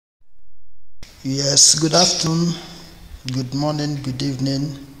Yes, good afternoon, good morning, good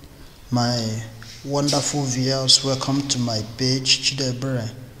evening, my wonderful viewers. Welcome to my page,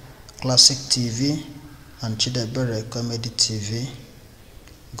 Chidiebere Classic TV and Chidiebere-Comedy TV.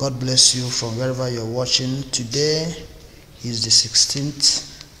 God bless you from wherever you're watching. Today is the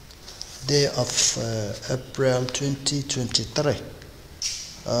 16th day of April 2023.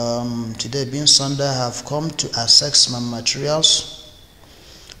 Today being Sunday, I have come to access my materials.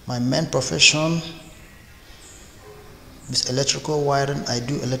 My main profession is electrical wiring. I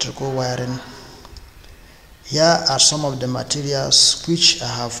do electrical wiring. Here are some of the materials which I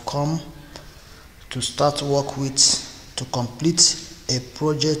have come to start work with to complete a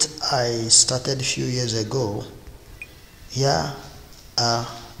project I started a few years ago. Here are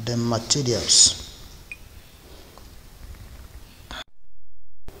the materials.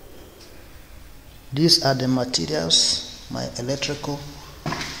 These are the materials, my electrical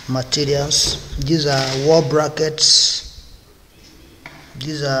materials. These are wall brackets.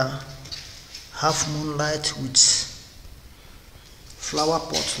 These are half moon light with flower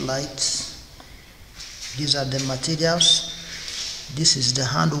pot lights. These are the materials. This is the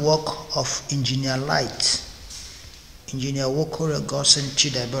handwork of Engineer Light, Engineer Wokore Gosen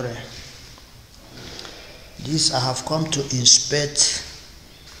Chidiebere. This I have come to inspect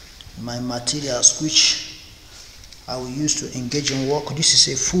my materials which I will use to engage in work. This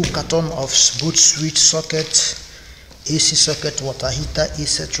is a full carton of both switch socket, AC socket, water heater,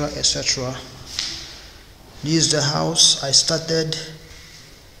 etc., etc. This is the house I started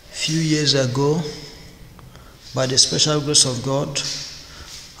a few years ago. By the special grace of God,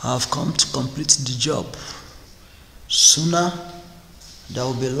 I have come to complete the job. Sooner there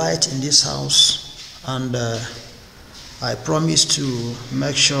will be light in this house, and I promise to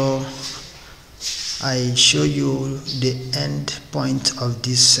make sure I show you the end point of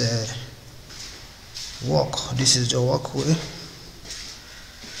this work. This is the walkway.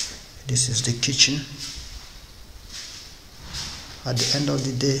 This is the kitchen. At the end of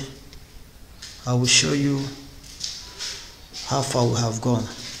the day, I will show you how far we have gone.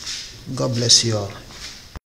 God bless you all.